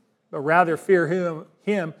body, but rather fear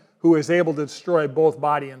him who is able to destroy both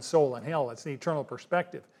body and soul in hell. It's an eternal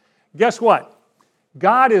perspective. Guess what?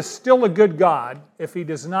 God is still a good God if he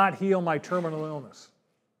does not heal my terminal illness.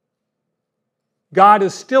 God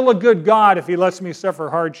is still a good God if he lets me suffer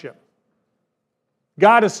hardship.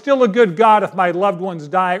 God is still a good God if my loved ones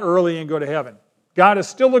die early and go to heaven. God is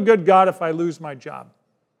still a good God if I lose my job.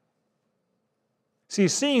 See,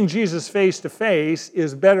 seeing Jesus face to face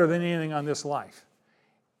is better than anything on this life.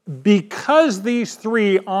 Because these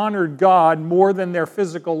three honored God more than their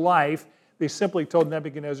physical life, they simply told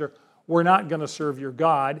Nebuchadnezzar, we're not going to serve your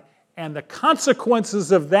God, and the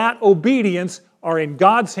consequences of that obedience are in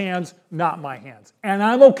God's hands, not my hands. And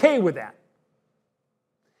I'm okay with that.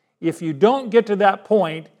 If you don't get to that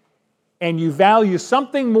point and you value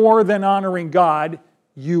something more than honoring God,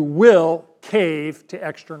 you will cave to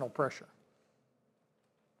external pressure.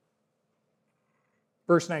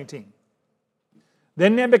 Verse 19.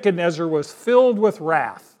 Then Nebuchadnezzar was filled with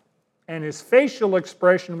wrath, and his facial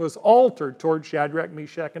expression was altered toward Shadrach,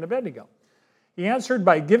 Meshach, and Abednego. He answered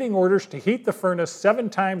by giving orders to heat the furnace 7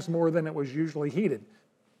 times more than it was usually heated.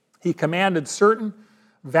 He commanded certain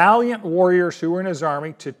valiant warriors who were in his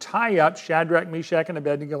army to tie up Shadrach, Meshach, and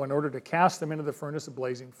Abednego in order to cast them into the furnace of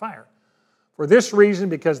blazing fire. For this reason,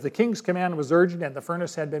 because the king's command was urgent and the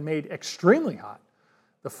furnace had been made extremely hot,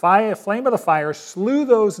 the flame of the fire slew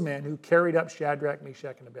those men who carried up Shadrach,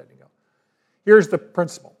 Meshach, and Abednego. Here's the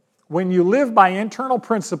principle. When you live by internal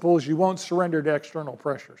principles, you won't surrender to external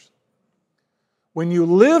pressures. When you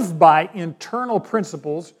live by internal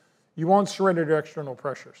principles, you won't surrender to external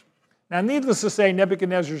pressures. Now, needless to say,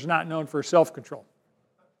 Nebuchadnezzar is not known for self-control.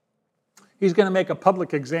 He's going to make a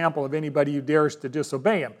public example of anybody who dares to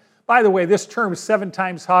disobey him. By the way, this term 7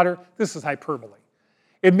 times hotter, this is hyperbole.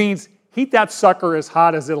 It means heat that sucker as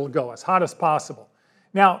hot as it'll go, as hot as possible.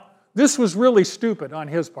 Now, this was really stupid on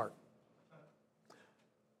his part.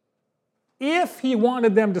 If he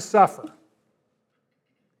wanted them to suffer,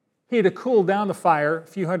 he'd have cooled down the fire a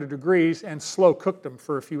few hundred degrees and slow cooked them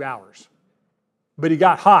for a few hours. But he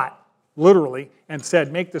got hot, literally, and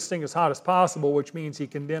said, make this thing as hot as possible, which means he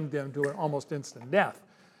condemned them to an almost instant death.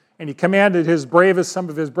 And he commanded some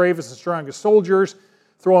of his bravest and strongest soldiers,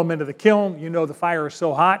 throw them into the kiln. You know the fire is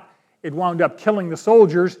so hot, it wound up killing the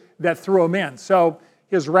soldiers that threw them in. So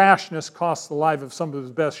his rashness cost the life of some of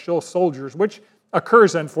his best soldiers, which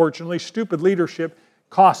occurs, unfortunately. Stupid leadership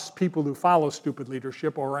costs people who follow stupid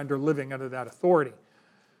leadership or are living under that authority.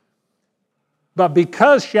 But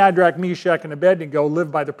because Shadrach, Meshach, and Abednego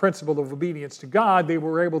lived by the principle of obedience to God, they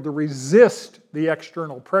were able to resist the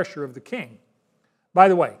external pressure of the king. By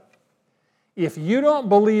the way, if you don't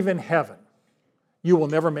believe in heaven, you will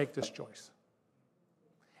never make this choice.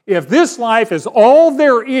 If this life is all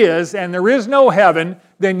there is and there is no heaven,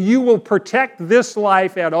 then you will protect this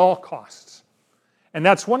life at all costs. And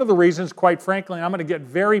that's one of the reasons, quite frankly, I'm going to get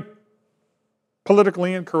very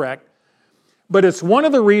politically incorrect, but it's one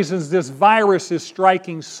of the reasons this virus is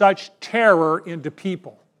striking such terror into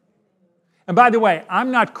people. And by the way, I'm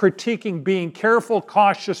not critiquing being careful,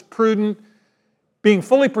 cautious, prudent, being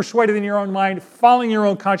fully persuaded in your own mind, following your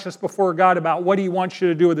own conscience before God about what He wants you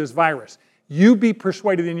to do with this virus. You be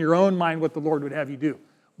persuaded in your own mind what the Lord would have you do.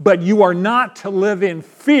 But you are not to live in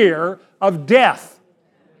fear of death.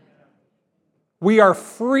 We are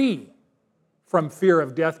free from fear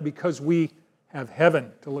of death because we have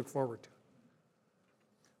heaven to look forward to.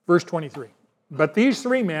 Verse 23. But these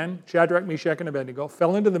 3 men, Shadrach, Meshach, and Abednego,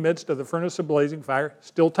 fell into the midst of the furnace of blazing fire,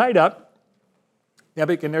 still tied up.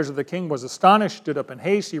 Nebuchadnezzar the king was astonished, stood up in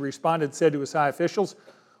haste. He responded, said to his high officials,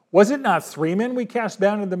 was it not 3 men we cast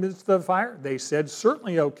down in the midst of the fire? They said,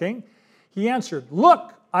 certainly, O king. He answered,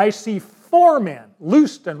 look, I see 4 men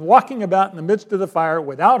loosed and walking about in the midst of the fire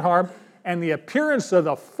without harm, and the appearance of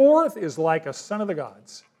the 4th is like a son of the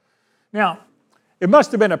gods. Now, it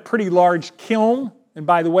must have been a pretty large kiln. And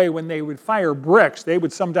by the way, when they would fire bricks, they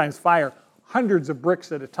would sometimes fire hundreds of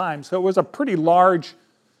bricks at a time. So it was a pretty large,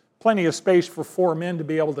 plenty of space for 4 men to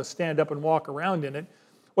be able to stand up and walk around in it.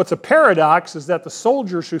 What's a paradox is that the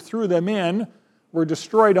soldiers who threw them in were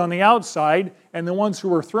destroyed on the outside, and the ones who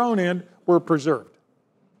were thrown in were preserved.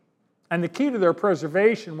 And the key to their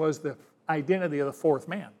preservation was the identity of the 4th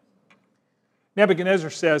man. Nebuchadnezzar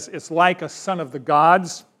says it's like a son of the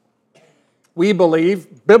gods. We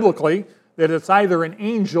believe, biblically, that it's either an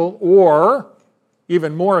angel or,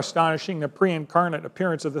 even more astonishing, the pre-incarnate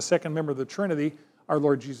appearance of the second member of the Trinity, our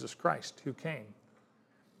Lord Jesus Christ, who came.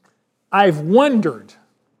 I've wondered,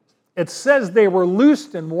 it says they were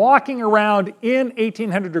loosed and walking around in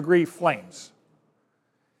 1800-degree flames.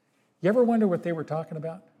 You ever wonder what they were talking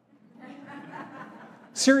about?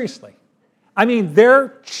 Seriously. I mean,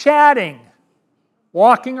 they're chatting,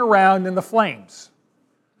 walking around in the flames.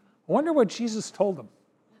 I wonder what Jesus told them.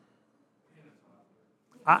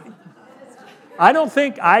 I don't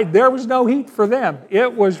think, there was no heat for them.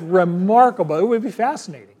 It was remarkable. It would be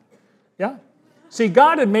fascinating. Yeah. See,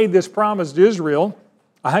 God had made this promise to Israel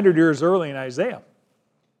 100 years early in Isaiah.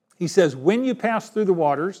 He says, when you pass through the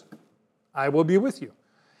waters, I will be with you.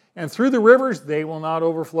 And through the rivers, they will not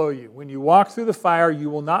overflow you. When you walk through the fire, you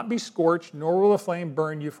will not be scorched, nor will the flame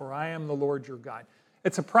burn you, for I am the Lord your God.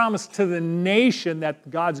 It's a promise to the nation that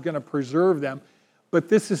God's going to preserve them. But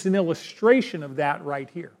this is an illustration of that right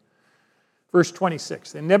here. Verse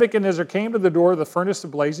 26, and Nebuchadnezzar came to the door of the furnace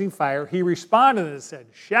of blazing fire. He responded and said,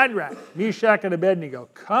 Shadrach, Meshach, and Abednego,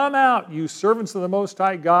 come out, you servants of the Most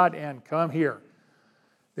High God, and come here.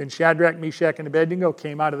 Then Shadrach, Meshach, and Abednego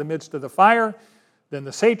came out of the midst of the fire. Then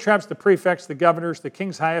the satraps, the prefects, the governors, the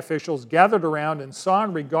king's high officials gathered around and saw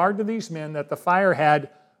in regard to these men that the fire had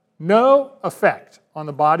no effect on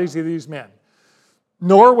the bodies of these men.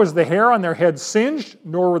 Nor was the hair on their heads singed,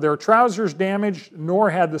 nor were their trousers damaged, nor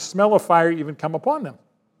had the smell of fire even come upon them.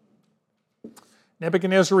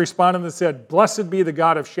 Nebuchadnezzar responded and said, Blessed be the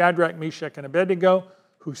God of Shadrach, Meshach, and Abednego,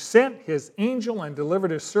 who sent his angel and delivered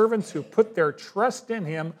his servants who put their trust in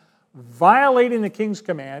him, violating the king's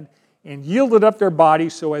command, and yielded up their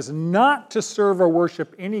bodies so as not to serve or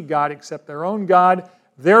worship any god except their own God.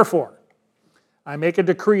 Therefore, I make a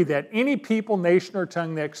decree that any people, nation, or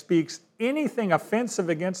tongue that speaks anything offensive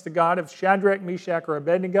against the God of Shadrach, Meshach, or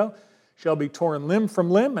Abednego shall be torn limb from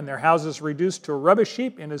limb, and their houses reduced to a rubbish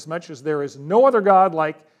heap, inasmuch as there is no other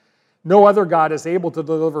God is able to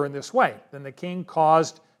deliver in this way. Then the king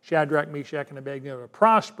caused Shadrach, Meshach, and Abednego to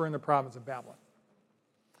prosper in the province of Babylon.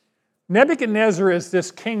 Nebuchadnezzar is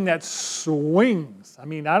this king that swings. I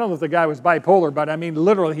mean, I don't know if the guy was bipolar, but I mean,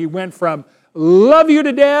 literally, he went from love you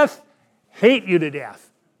to death, hate you to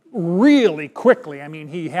death, really quickly. I mean,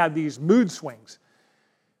 he had these mood swings.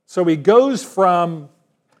 So he goes from,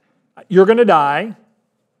 you're going to die,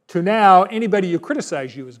 to now, anybody who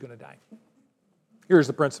criticizes you is going to die. Here's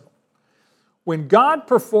the principle. When God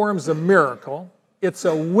performs a miracle, it's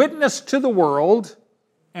a witness to the world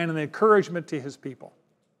and an encouragement to His people.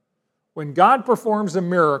 When God performs a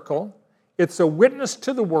miracle, it's a witness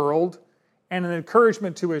to the world and an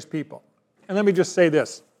encouragement to His people. And let me just say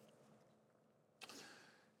this.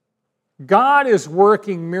 God is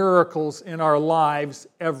working miracles in our lives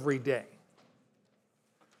every day.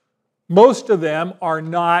 Most of them are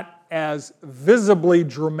not as visibly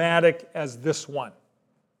dramatic as this one.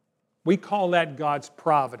 We call that God's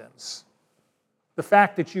providence. The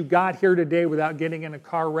fact that you got here today without getting in a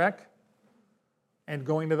car wreck and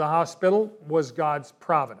going to the hospital was God's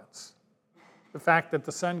providence. The fact that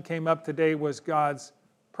the sun came up today was God's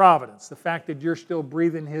providence. The fact that you're still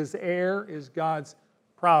breathing His air is God's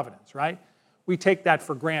providence, right? We take that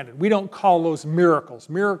for granted. We don't call those miracles.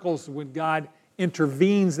 Miracles when God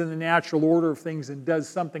intervenes in the natural order of things and does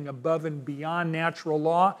something above and beyond natural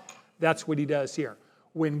law. That's what He does here.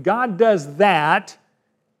 When God does that,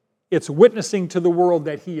 it's witnessing to the world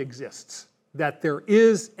that He exists, that there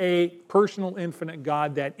is a personal, infinite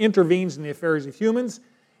God that intervenes in the affairs of humans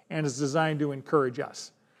and is designed to encourage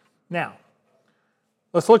us. Now,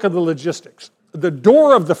 let's look at the logistics. The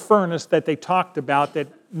door of the furnace that they talked about, that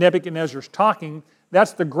Nebuchadnezzar's talking,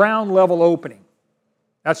 that's the ground level opening.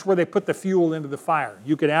 That's where they put the fuel into the fire.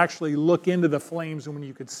 You could actually look into the flames and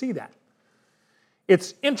you could see that.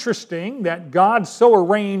 It's interesting that God so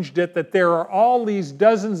arranged it that there are all these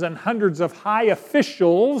dozens and hundreds of high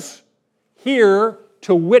officials here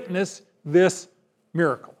to witness this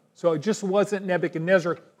miracle. So it just wasn't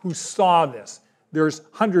Nebuchadnezzar who saw this. There's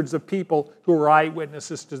hundreds of people who are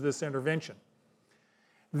eyewitnesses to this intervention.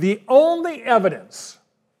 The only evidence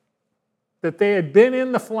that they had been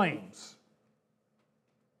in the flames,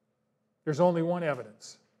 there's only one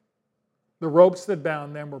evidence. The ropes that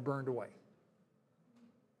bound them were burned away.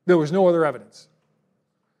 There was no other evidence.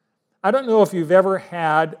 I don't know if you've ever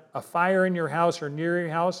had a fire in your house or near your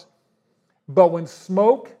house, but when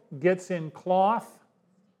smoke gets in cloth,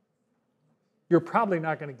 you're probably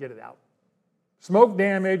not going to get it out. Smoke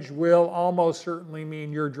damage will almost certainly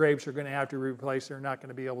mean your drapes are going to have to be replaced. They're not going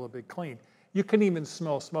to be able to be cleaned. You can even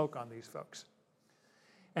smell smoke on these folks.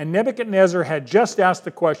 And Nebuchadnezzar had just asked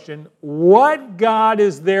the question, what God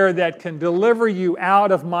is there that can deliver you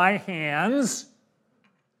out of my hands?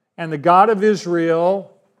 And the God of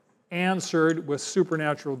Israel answered with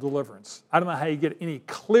supernatural deliverance. I don't know how you get any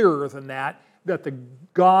clearer than that the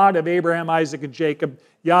God of Abraham, Isaac, and Jacob,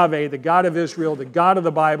 Yahweh, the God of Israel, the God of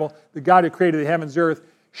the Bible, the God who created the heavens and earth,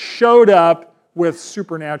 showed up with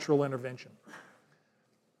supernatural intervention.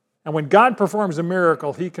 And when God performs a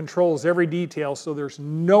miracle, He controls every detail, so there's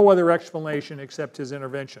no other explanation except His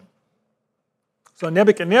intervention. So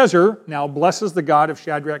Nebuchadnezzar now blesses the God of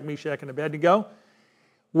Shadrach, Meshach, and Abednego.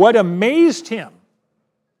 What amazed him,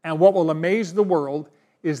 and what will amaze the world,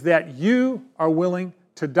 is that you are willing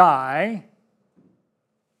to die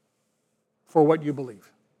for what you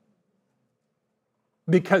believe.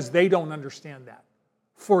 Because they don't understand that.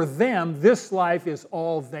 For them, this life is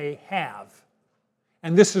all they have.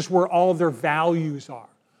 And this is where all their values are.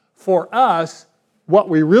 For us, what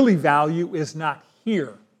we really value is not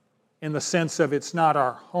here, in the sense of it's not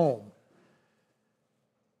our home.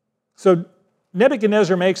 So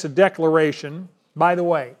Nebuchadnezzar makes a declaration. By the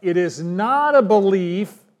way, it is not a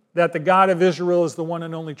belief that the God of Israel is the one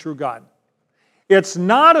and only true God. It's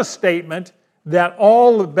not a statement that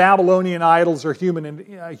all the Babylonian idols are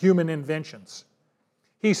human inventions.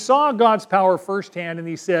 He saw God's power firsthand, and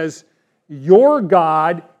he says, your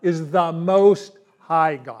God is the most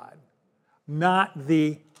high God, not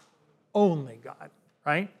the only God,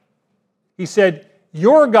 right? He said,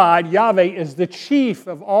 your God, Yahweh, is the chief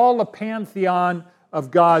of all the pantheon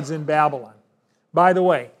of gods in Babylon. By the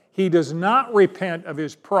way, he does not repent of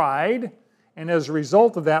his pride, and as a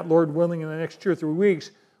result of that, Lord willing, in the next 2 or 3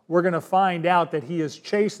 weeks, we're going to find out that he is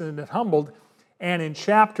chastened and humbled. And in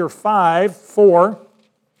chapter 5, 4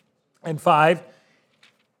 and 5,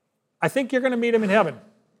 I think you're going to meet him in heaven.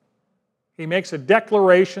 He makes a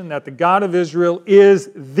declaration that the God of Israel is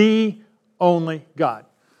the only God.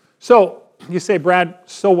 So, you say, Brad,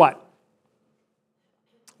 so what?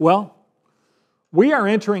 Well, we are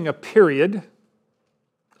entering a period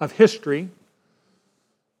of history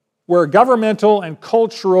where governmental and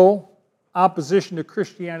cultural opposition to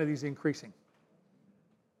Christianity is increasing.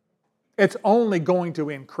 It's only going to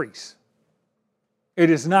increase. It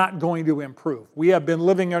is not going to improve. We have been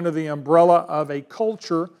living under the umbrella of a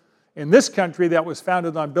culture in this country that was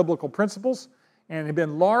founded on biblical principles and have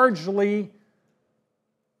been largely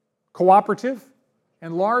cooperative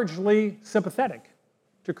and largely sympathetic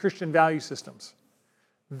to Christian value systems.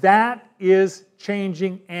 That is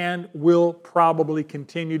changing and will probably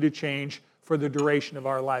continue to change for the duration of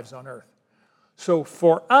our lives on earth. So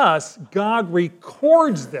for us, God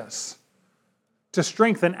records this to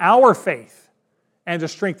strengthen our faith and to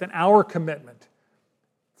strengthen our commitment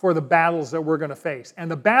for the battles that we're going to face. And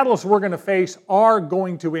the battles we're going to face are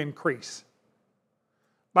going to increase.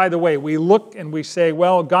 By the way, we look and we say,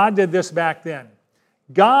 well, God did this back then.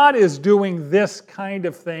 God is doing this kind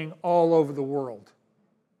of thing all over the world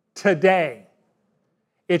today.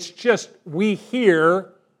 It's just we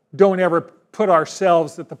here don't ever put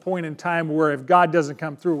ourselves at the point in time where if God doesn't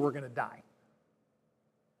come through, we're going to die.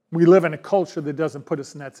 We live in a culture that doesn't put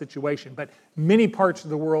us in that situation. But many parts of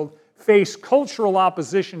the world face cultural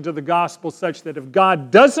opposition to the gospel such that if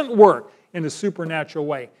God doesn't work in a supernatural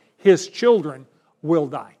way, His children will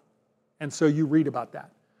die. And so you read about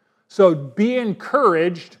that. So be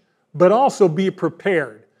encouraged, but also be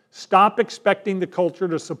prepared. Stop expecting the culture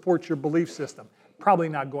to support your belief system. Probably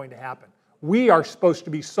not going to happen. We are supposed to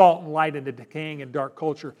be salt and light in a decaying and dark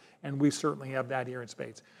culture, and we certainly have that here in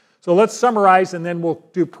spades. So let's summarize, and then we'll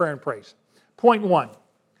do prayer and praise. Point 1,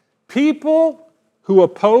 people who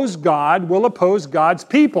oppose God will oppose God's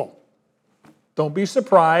people. Don't be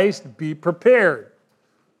surprised, be prepared.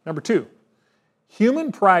 Number 2,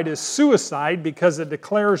 human pride is suicide because it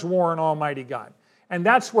declares war on Almighty God. And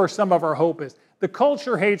that's where some of our hope is. The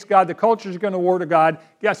culture hates God, the culture is going to war to God.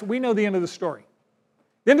 Yes, we know the end of the story.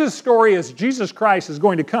 The end of the story is Jesus Christ is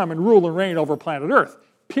going to come and rule and reign over planet Earth,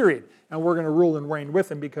 period. And we're going to rule and reign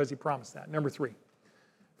with Him because He promised that. Number 3,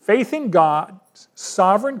 faith in God's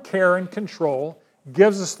sovereign care and control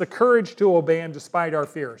gives us the courage to obey Him despite our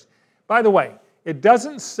fears. By the way, it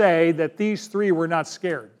doesn't say that these 3 were not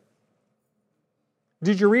scared.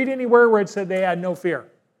 Did you read anywhere where it said they had no fear?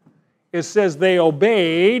 It says they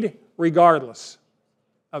obeyed regardless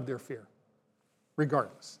of their fear.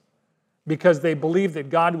 Regardless. Because they believed that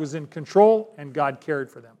God was in control and God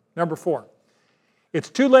cared for them. Number 4, it's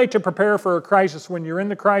too late to prepare for a crisis when you're in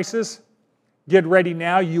the crisis. Get ready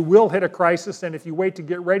now. You will hit a crisis, and if you wait to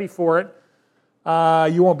get ready for it,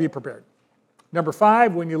 you won't be prepared. Number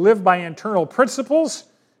 5, when you live by internal principles,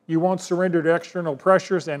 you won't surrender to external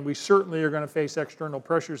pressures, and we certainly are going to face external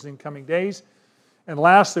pressures in coming days. And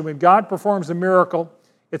lastly, when God performs a miracle,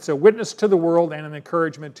 it's a witness to the world and an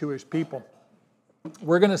encouragement to His people.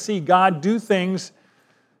 We're going to see God do things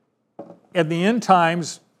at the end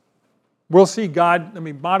times. We'll see God, let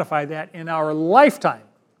me modify that, in our lifetime.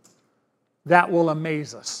 That will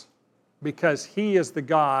amaze us because He is the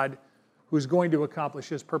God who's going to accomplish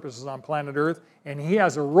His purposes on planet Earth, and He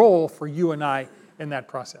has a role for you and I in that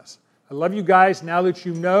process. I love you guys. Now that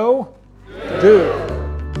you know, do.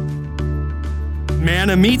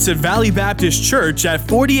 Manna meets at Valley Baptist Church at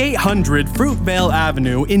 4800 Fruitvale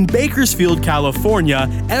Avenue in Bakersfield, California,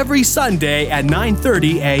 every Sunday at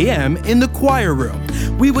 9:30 a.m. in the choir room.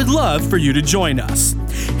 We would love for you to join us.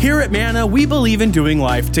 Here at Manna, we believe in doing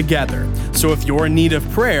life together. So if you're in need of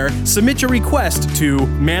prayer, submit your request to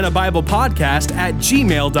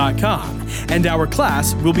mannabiblepodcast@gmail.com, and our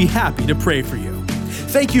class will be happy to pray for you.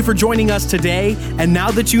 Thank you for joining us today, and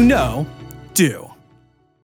now that you know, do.